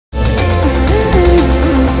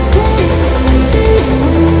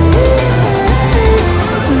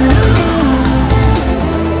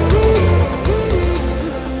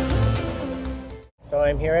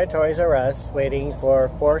Toys R Us waiting for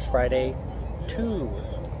Force Friday 2.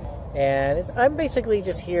 And I'm basically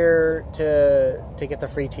just here to get the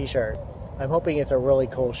free t-shirt. I'm hoping it's a really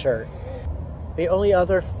cool shirt. The only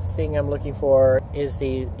other thing I'm looking for is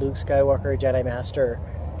the Luke Skywalker Jedi Master.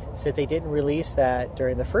 So they didn't release that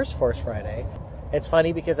during the first Force Friday. It's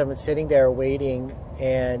funny because I'm sitting there waiting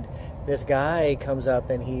and this guy comes up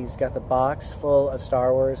and he's got the box full of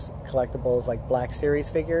Star Wars collectibles, like Black Series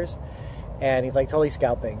figures, and he's like totally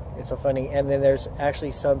scalping. It's so funny. And then there's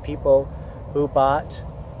actually some people who bought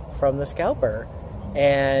from the scalper,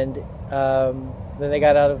 and then they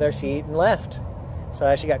got out of their seat and left. So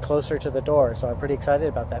I actually got closer to the door, so I'm pretty excited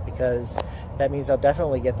about that because that means I'll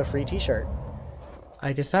definitely get the free t-shirt.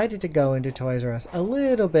 I decided to go into Toys R Us a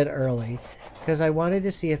little bit early because I wanted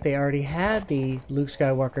to see if they already had the Luke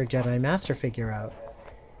Skywalker Jedi Master figure out.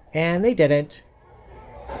 And they didn't.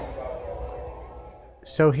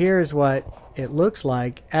 So here's what it looks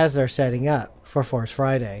like as they're setting up for Force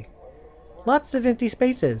Friday. Lots of empty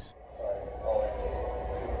spaces.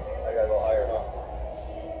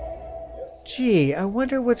 Gee, I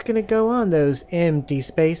wonder what's going to go on those empty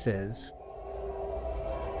spaces.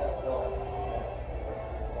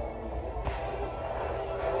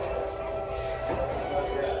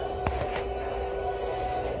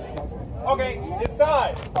 Okay, it's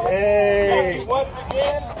time. Yay! Thank you once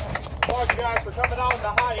again. Thank you guys for coming out in the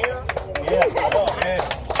hot air. Yeah, come on, man.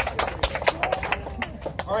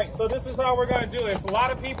 All right, so this is how we're going to do it. There's a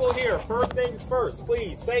lot of people here. First things first,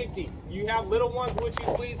 please, safety. You have little ones with you,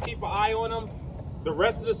 please keep an eye on them. The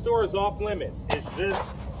rest of the store is off limits. It's just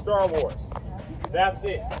Star Wars. That's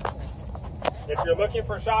it. If you're looking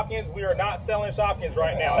for Shopkins, we are not selling Shopkins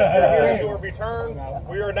right now. If you're here to do a return,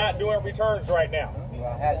 we are not doing returns right now.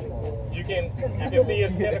 You can see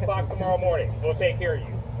us 10 o'clock tomorrow morning. We'll take care of you.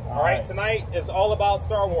 All right, tonight is all about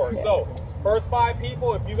Star Wars. So, first 5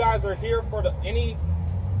 people, if you guys are here for any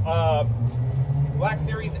Black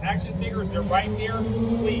Series action figures, they're right there.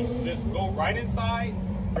 Please, just go right inside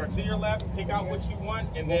or to your left, pick out what you want,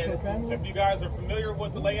 and then if you guys are familiar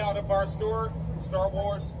with the layout of our store, Star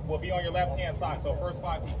Wars will be on your left-hand side. So, first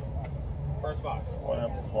 5 people. First 5. One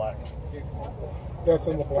of them black. That's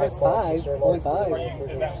in the black box. Only 5.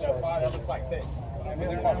 Is that 5? That looks like 6.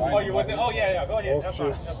 Oh, you're with it? Oh, yeah. Go ahead. That's fine.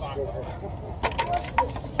 That's fine.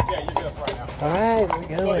 Yeah, you're good right now. All right,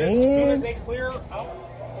 we're So going as soon as in. they clear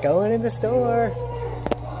out. Going in the store.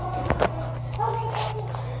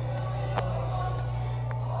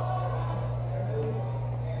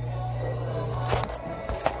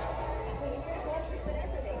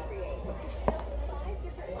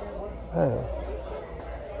 Oh.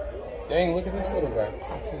 Dang, look at this little guy.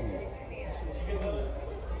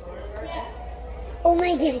 Oh my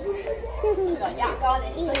god.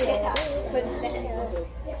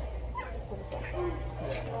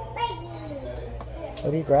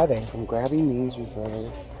 What are you grabbing? I'm grabbing these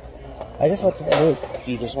before. I just want the Luke.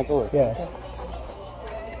 You just want the look? Yeah.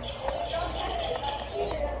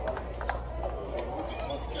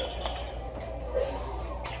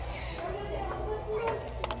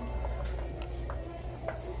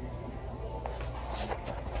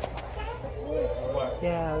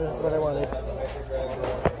 Yeah, this is what I wanted.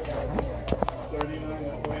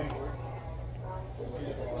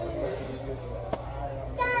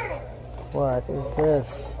 What is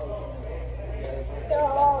this?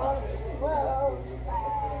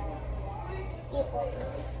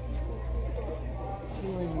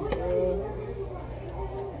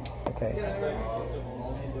 Okay.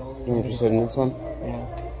 You interested in this one? Yeah.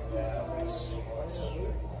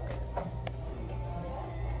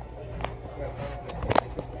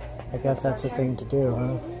 I guess that's the thing to do,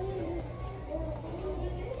 huh?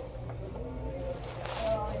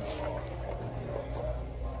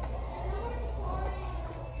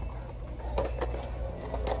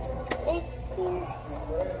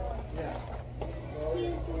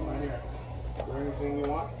 Anything you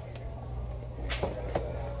want?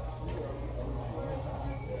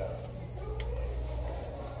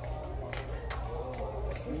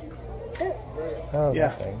 Oh, Yeah.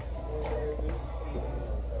 that thing.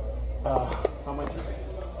 How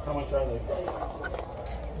much are they?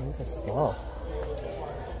 These are small.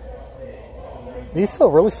 These feel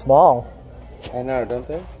really small. I know, don't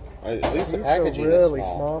they? At least the These packaging feel really is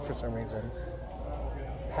small. for some reason.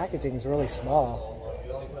 This packaging is really small.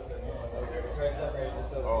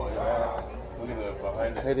 Oh, yeah. Look at the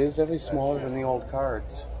behind it. It is definitely smaller than the old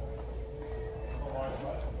cards.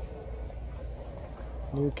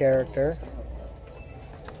 New character.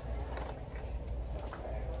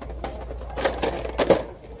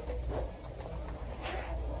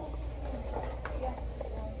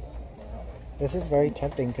 This is very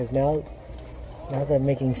tempting because now they're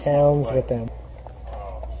making sounds with them.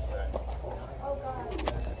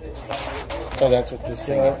 Oh, that's what this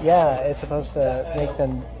thing is? Yeah, it's supposed to make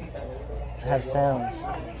them have sounds.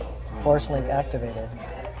 Force link activated.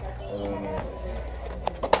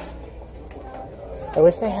 I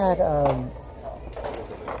wish they had, I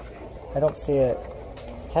don't see it.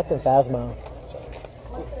 Captain Phasma.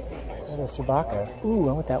 That is Chewbacca. Ooh,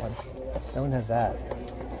 I want that one. That one has that.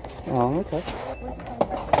 Oh, okay.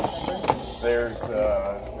 There's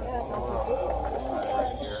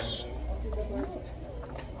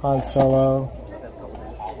Han Solo.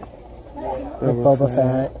 With Boba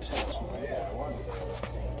Fett.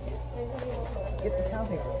 Get the sound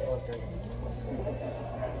thing closer.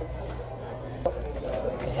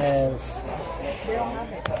 They have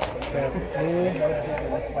new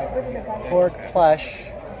Porg plush.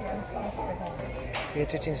 Be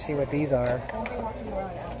interesting to see what these are.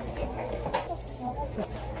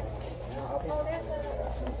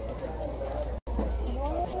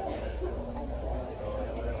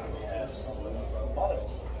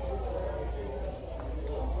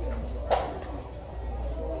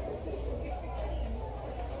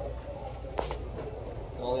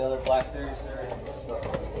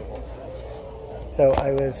 So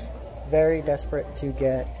I was very desperate to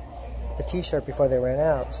get the t-shirt before they ran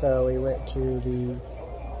out, so we went to the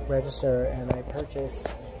register and I purchased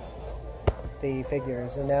the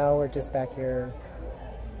figures, and now we're just back here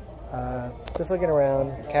just looking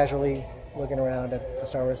around, casually looking around at the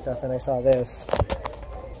Star Wars stuff, and I saw this.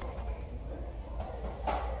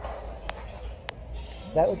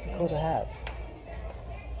 That would be cool to have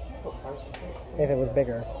if it was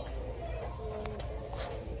bigger.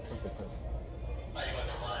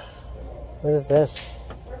 What is this?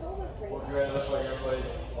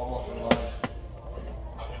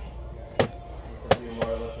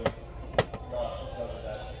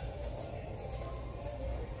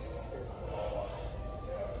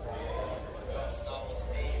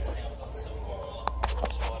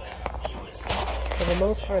 For the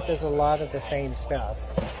most part, there's a lot of the same stuff.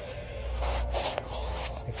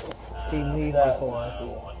 I've seen these before. I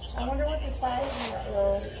wonder what the size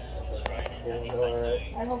is. I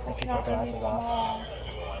hope it's not going to be small.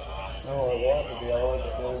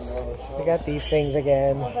 They got these things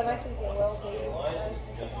again. Well, then I think it will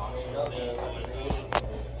be.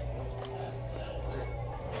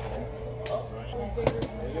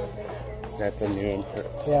 That's a new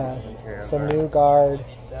Yeah, some new guard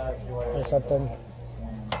or something.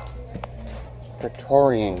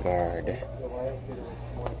 Praetorian Guard. It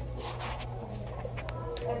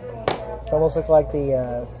almost looks like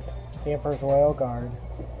the Emperor's Royal Guard.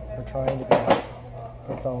 We're trying to be.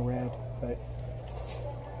 It's all red, but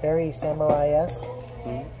very samurai-esque,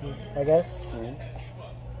 I guess.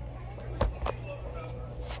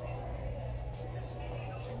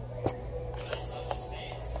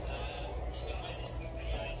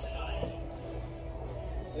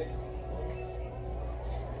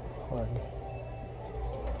 Porg.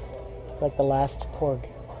 Like the last Porg.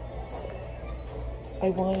 I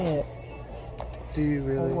want it. Do you I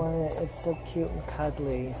really? want it. It's so cute and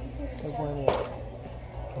cuddly. I want it.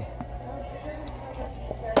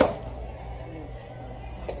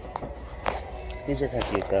 These are kind of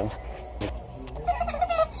cute though.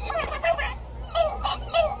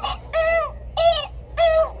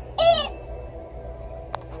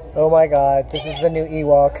 Oh my god, this is the new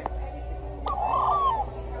Ewok.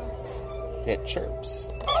 It chirps.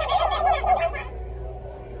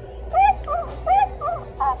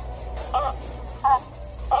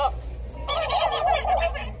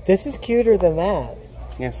 This is cuter than that.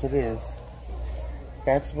 Yes, it is.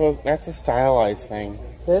 That's a stylized thing.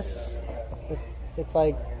 This, it's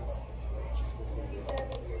like,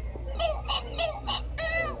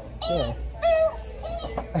 yeah.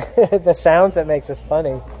 The sounds it makes is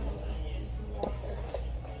funny.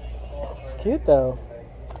 It's cute though.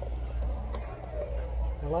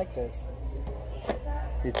 I like this.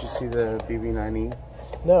 Did you see the BB-9E?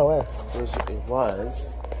 No, where? It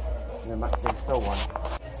was. And there might be still one.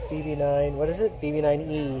 BB9, what is it?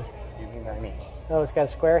 BB9E. BB-9E. Oh, it's got a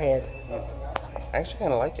square head. I actually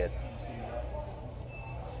kind of like it.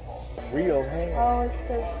 Real hair. Oh, it's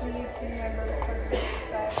so cute. Remember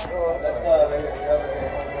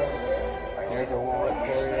There's a wallet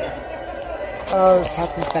for you. Oh, it's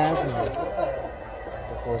Captain Phasma.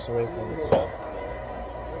 The Force Awakens.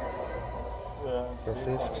 For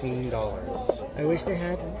 $15. I wish they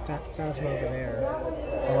had Phasma over there.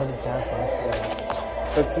 I wanted Phasma.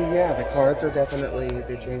 But see, yeah, the cards are definitely,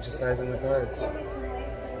 they changed the size of the cards.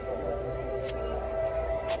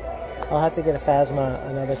 I'll have to get a Phasma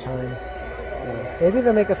another time. Maybe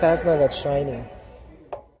they'll make a Phasma that's shiny.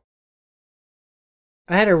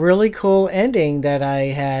 I had a really cool ending that I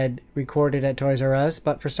had recorded at Toys R Us,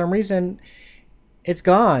 but for some reason, it's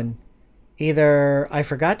gone. Either I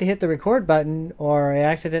forgot to hit the record button or I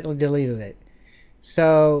accidentally deleted it.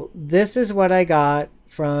 So this is what I got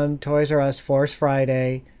from Toys R Us Force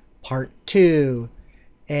Friday Part 2.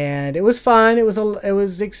 And it was fun. It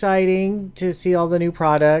was exciting to see all the new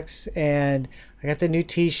products. And I got the new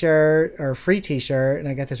t-shirt, or free t-shirt, and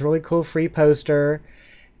I got this really cool free poster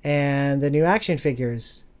and the new action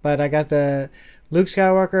figures. But I got the Luke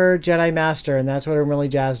Skywalker Jedi Master, and that's what I'm really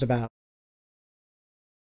jazzed about.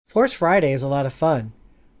 Force Friday is a lot of fun.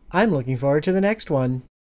 I'm looking forward to the next one.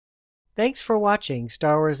 Thanks for watching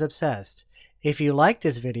Star Wars Obsessed. If you liked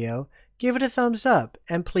this video, give it a thumbs up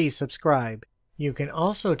and please subscribe. You can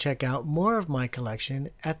also check out more of my collection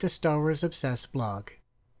at the Star Wars Obsessed blog.